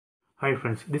Hi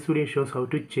friends, this video shows how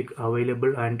to check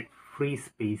available and free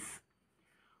space.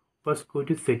 First go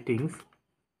to settings,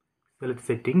 select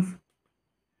settings,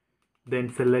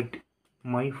 then select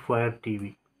my Fire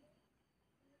TV.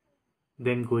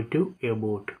 Then go to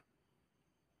about,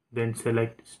 then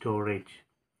select storage.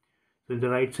 So in the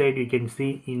right side you can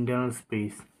see internal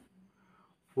space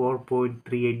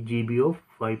 4.38 GB of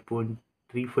 5.35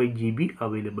 GB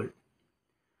available.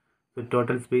 So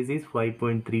total space is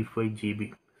 5.35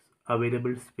 GB.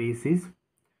 Available space is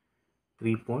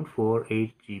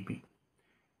 3.48 GB.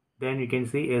 Then you can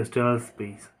see external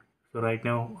space. So right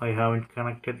now I haven't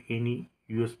connected any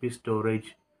USB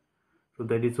storage, so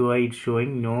that is why it's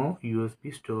showing no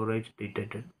USB storage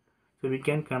detected. So we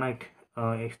can connect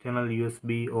external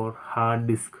USB or hard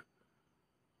disk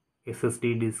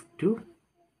SSD disk to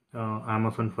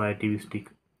Amazon Fire TV stick,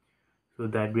 so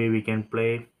that way we can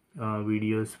play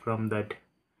videos from that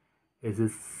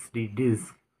SSD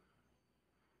disk.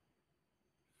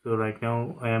 So right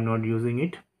now I am not using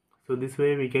it, so this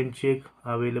way we can check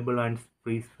available and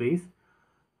free space.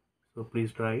 So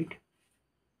please try it.